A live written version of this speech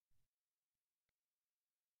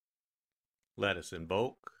Let us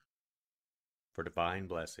invoke for divine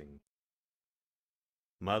blessing.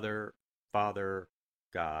 Mother, Father,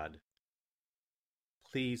 God,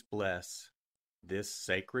 please bless this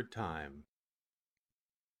sacred time.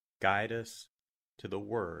 Guide us to the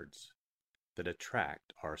words that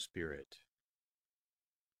attract our spirit.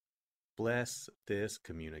 Bless this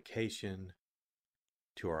communication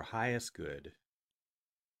to our highest good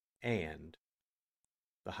and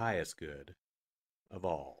the highest good of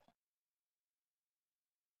all.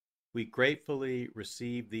 We gratefully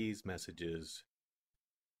receive these messages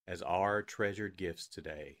as our treasured gifts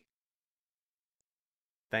today.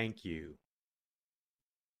 Thank you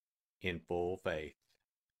in full faith.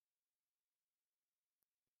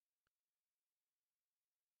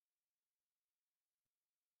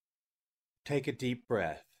 Take a deep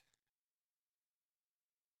breath.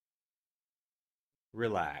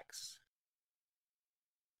 Relax.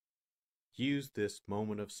 Use this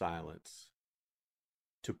moment of silence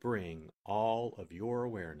to bring all of your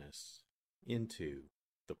awareness into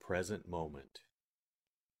the present moment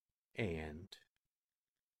and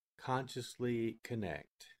consciously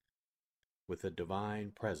connect with the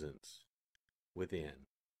divine presence within.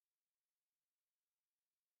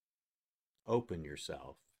 Open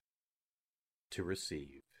yourself to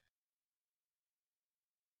receive.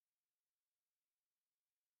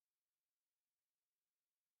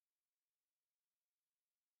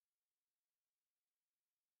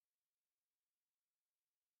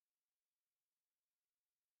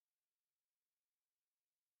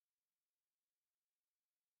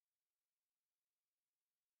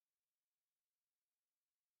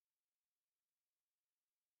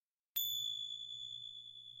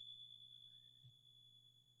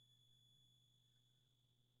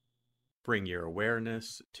 Bring your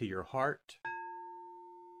awareness to your heart.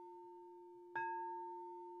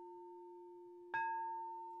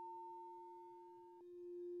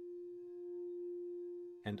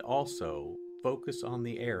 And also focus on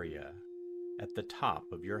the area at the top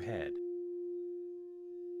of your head.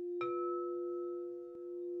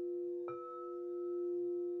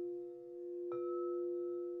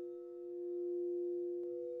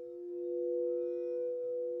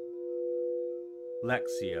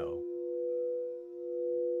 Lectio.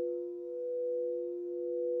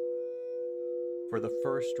 For the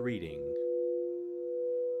first reading,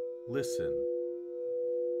 listen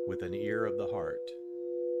with an ear of the heart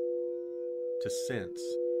to sense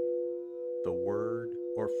the word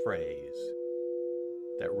or phrase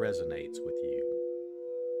that resonates with you.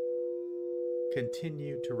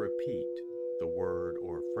 Continue to repeat the word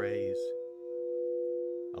or phrase.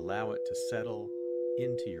 Allow it to settle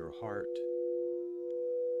into your heart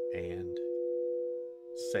and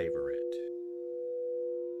savor it.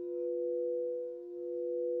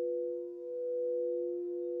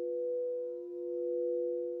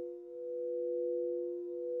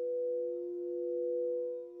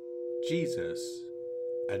 Jesus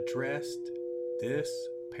addressed this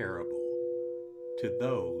parable to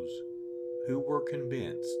those who were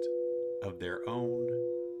convinced of their own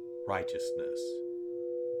righteousness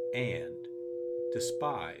and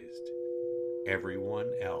despised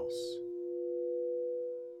everyone else.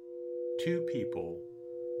 Two people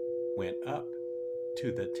went up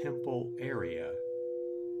to the temple area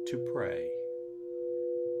to pray.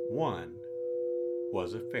 One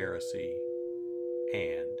was a Pharisee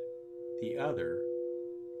and the other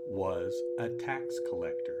was a tax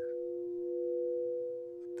collector.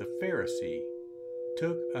 The Pharisee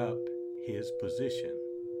took up his position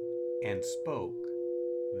and spoke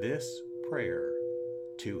this prayer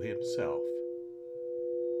to himself.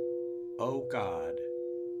 O God,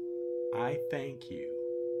 I thank you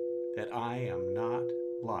that I am not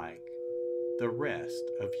like the rest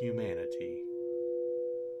of humanity,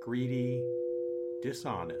 greedy,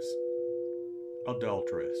 dishonest,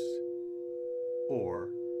 adulterous, or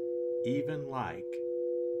even like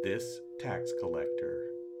this tax collector.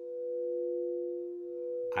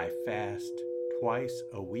 I fast twice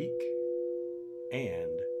a week,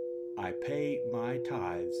 and I pay my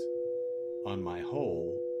tithes on my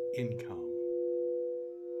whole income.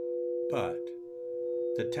 But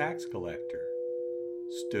the tax collector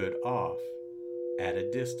stood off at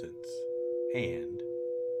a distance and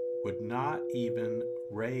would not even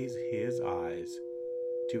raise his eyes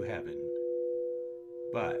to heaven,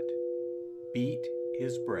 but beat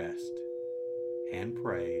his breast and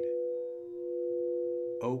prayed,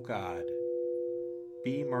 O God,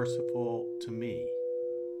 be merciful to me,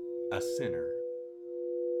 a sinner.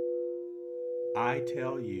 I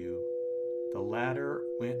tell you, the latter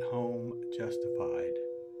went home justified,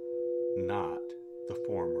 not the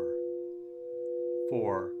former.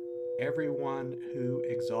 For everyone who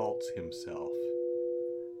exalts himself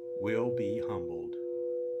will be humbled,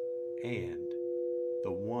 and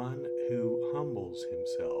the one who humbles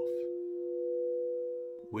himself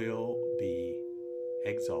will be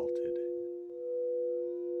exalted.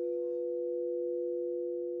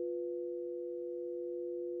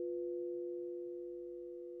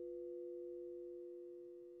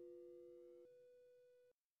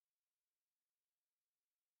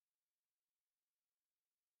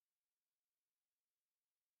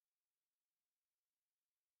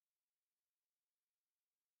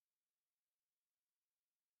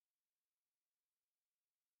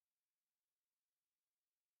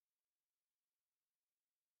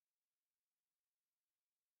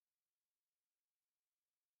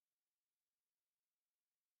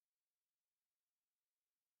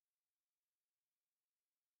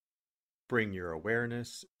 Bring your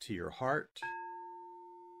awareness to your heart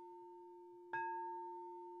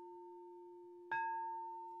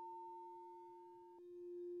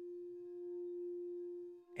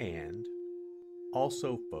and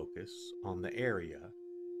also focus on the area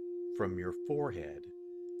from your forehead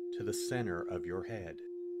to the center of your head.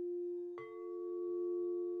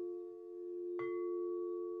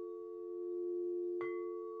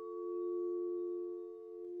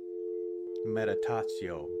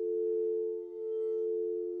 Meditatio.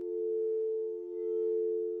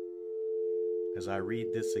 As I read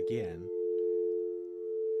this again,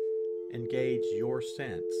 engage your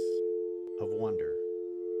sense of wonder.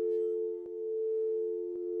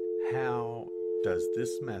 How does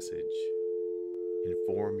this message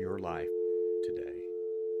inform your life today?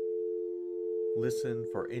 Listen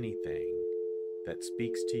for anything that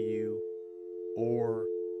speaks to you or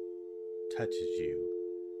touches you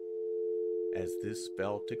as this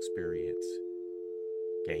felt experience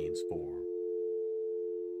gains form.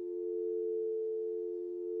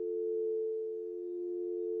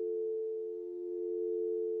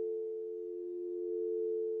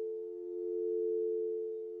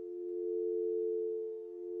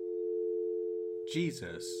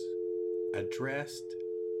 Jesus addressed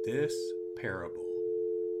this parable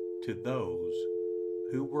to those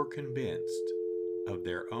who were convinced of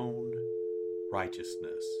their own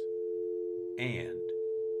righteousness and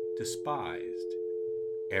despised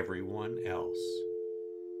everyone else.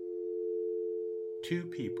 Two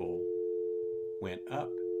people went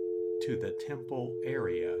up to the temple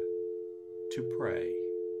area to pray.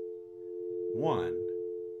 One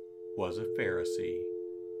was a Pharisee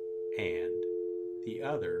and the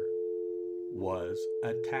other was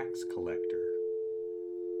a tax collector.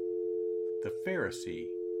 The Pharisee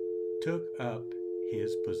took up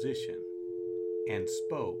his position and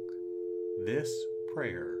spoke this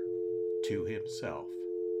prayer to himself.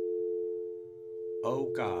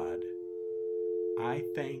 O God, I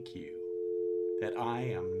thank you that I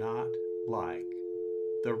am not like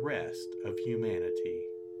the rest of humanity,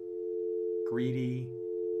 greedy,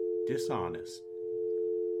 dishonest,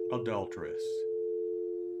 adulterous,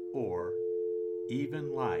 or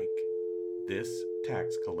even like this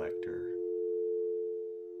tax collector.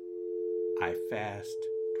 I fast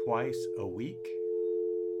twice a week,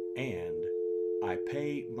 and I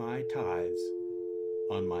pay my tithes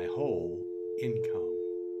on my whole income.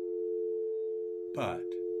 But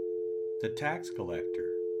the tax collector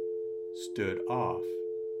stood off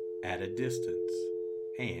at a distance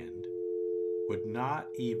and would not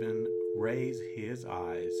even raise his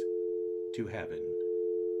eyes to heaven,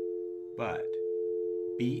 but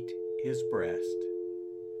beat his breast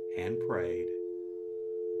and prayed,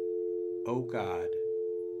 O God,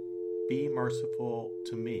 be merciful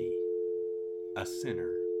to me, a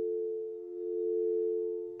sinner.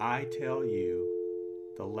 I tell you,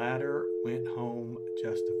 the latter went home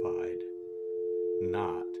justified,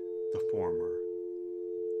 not the former.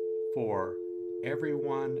 For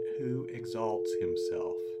everyone who exalts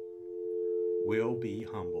himself will be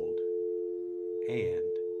humbled, and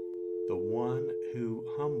the one who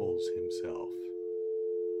humbles himself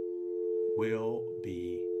will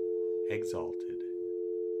be exalted.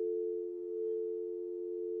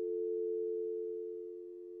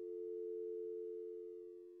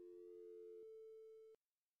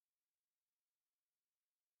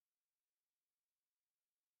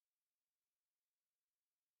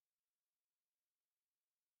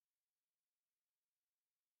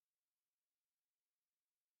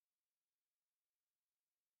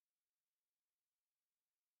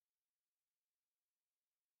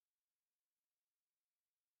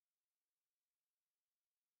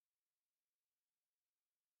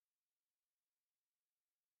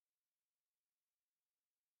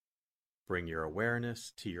 Bring your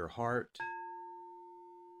awareness to your heart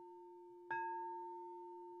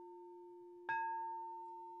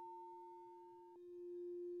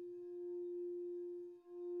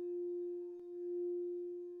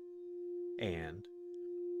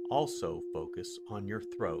Also focus on your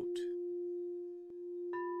throat.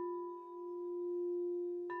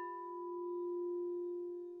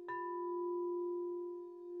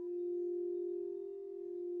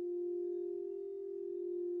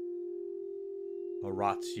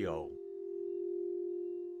 Oratio.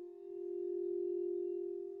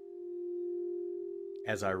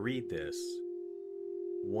 As I read this,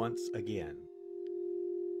 once again,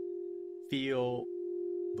 feel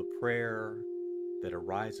the prayer that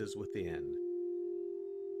arises within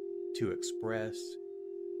to express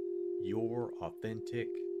your authentic,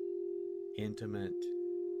 intimate,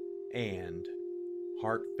 and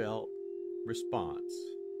heartfelt response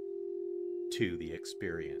to the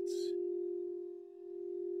experience.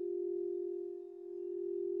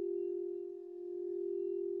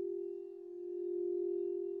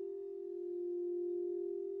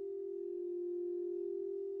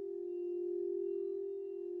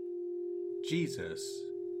 Jesus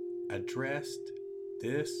addressed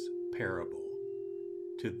this parable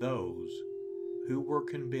to those who were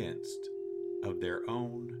convinced of their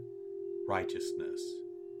own righteousness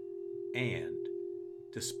and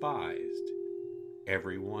despised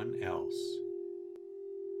everyone else.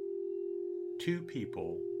 Two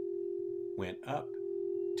people went up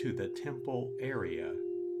to the temple area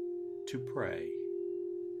to pray.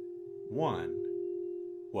 One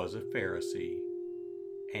was a Pharisee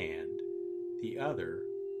and the other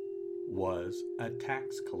was a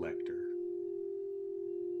tax collector.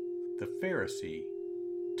 The Pharisee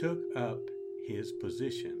took up his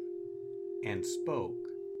position and spoke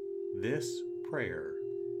this prayer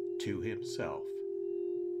to himself.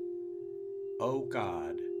 O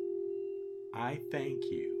God, I thank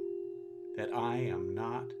you that I am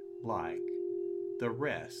not like the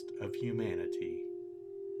rest of humanity,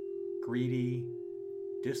 greedy,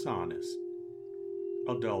 dishonest,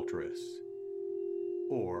 adulterous,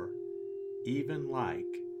 or even like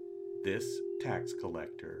this tax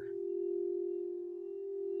collector.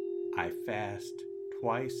 I fast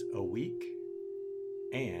twice a week,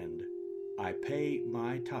 and I pay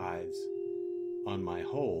my tithes on my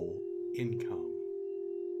whole income.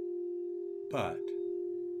 But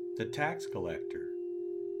the tax collector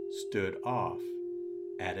stood off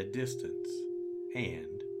at a distance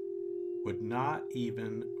and would not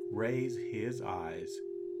even raise his eyes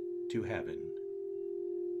to heaven,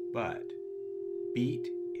 but beat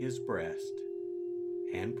his breast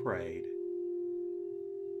and prayed,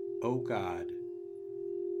 O God,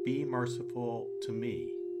 be merciful to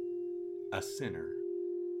me, a sinner.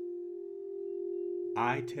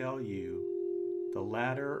 I tell you, the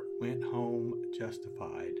latter went home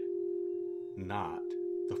justified, not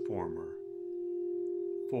the former.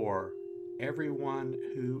 For everyone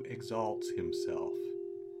who exalts himself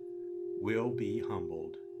will be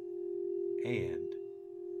humbled, and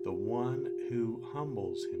the one who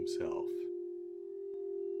humbles himself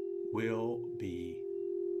will be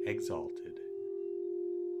exalted.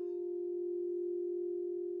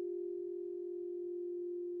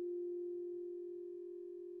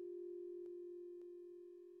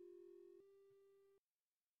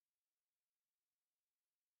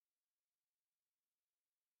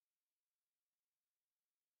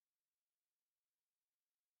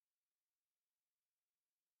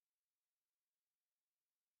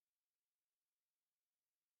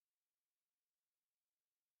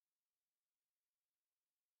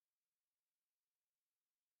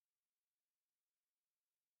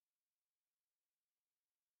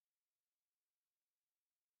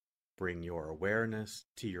 Bring your awareness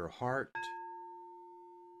to your heart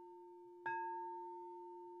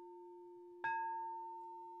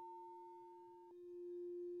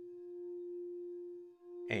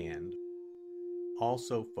and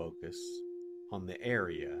also focus on the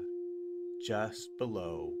area just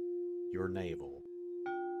below your navel.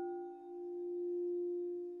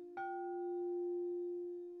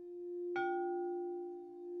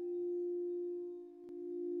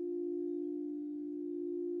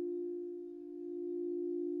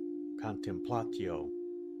 Contemplatio.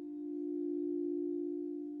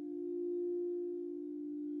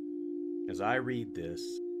 As I read this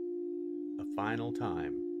a final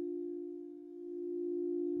time,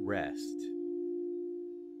 rest.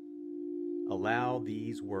 Allow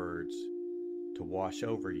these words to wash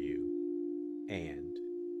over you and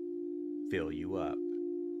fill you up.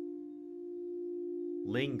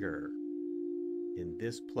 Linger in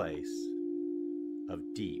this place of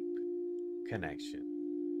deep connection.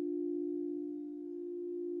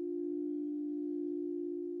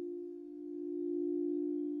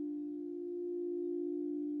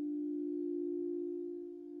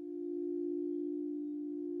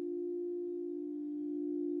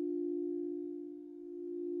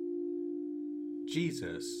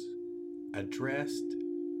 Jesus addressed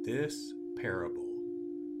this parable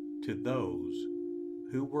to those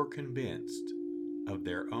who were convinced of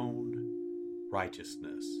their own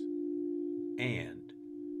righteousness and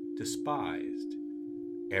despised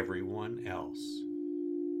everyone else.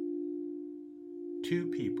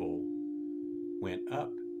 Two people went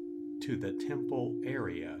up to the temple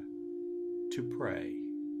area to pray.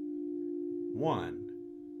 One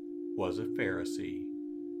was a Pharisee,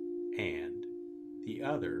 and the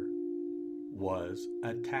other was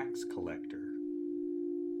a tax collector.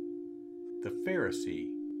 The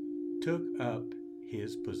Pharisee took up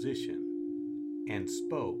his position and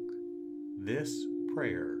spoke this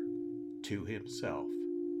prayer to himself.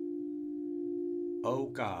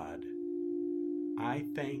 O God, I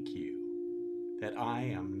thank you that I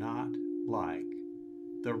am not like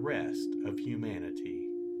the rest of humanity,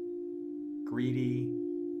 greedy,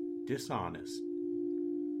 dishonest,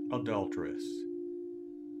 adulterous,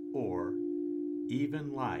 or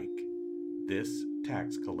even like this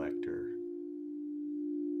tax collector.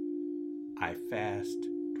 I fast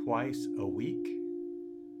twice a week,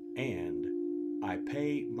 and I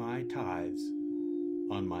pay my tithes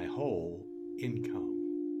on my whole income.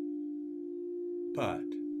 But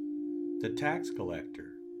the tax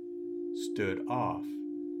collector stood off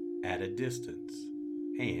at a distance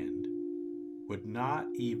and would not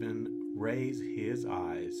even raise his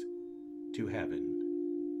eyes to heaven,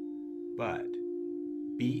 but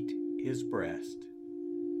beat his breast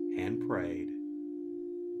and prayed,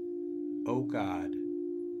 O God,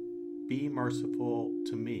 be merciful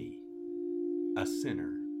to me, a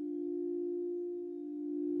sinner.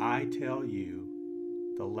 I tell you,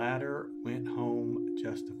 the latter went home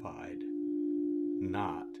justified,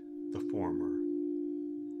 not the former.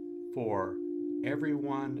 For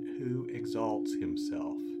everyone who exalts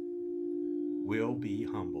himself will be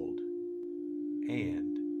humbled,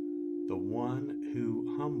 and the one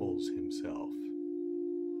who humbles himself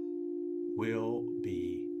will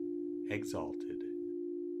be exalted.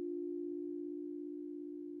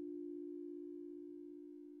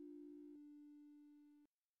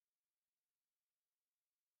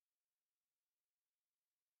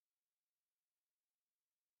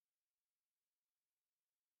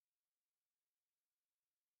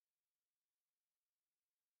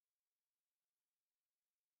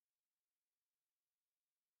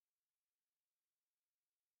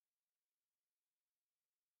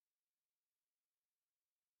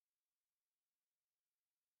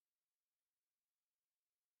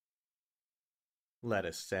 Let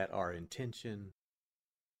us set our intention,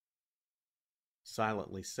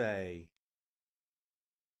 silently say,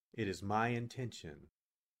 it is my intention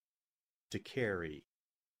to carry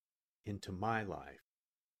into my life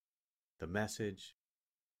the message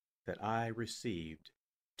that I received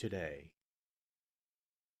today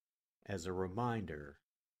as a reminder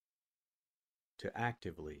to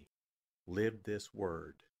actively live this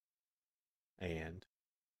word and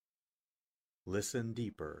listen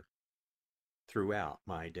deeper throughout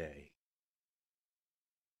my day.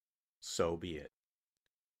 So be it.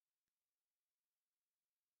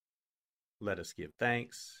 Let us give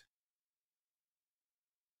thanks.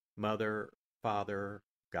 Mother, Father,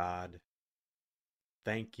 God,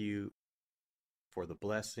 thank you for the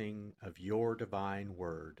blessing of your divine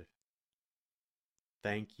word.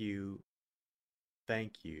 Thank you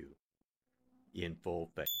in full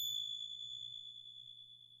faith.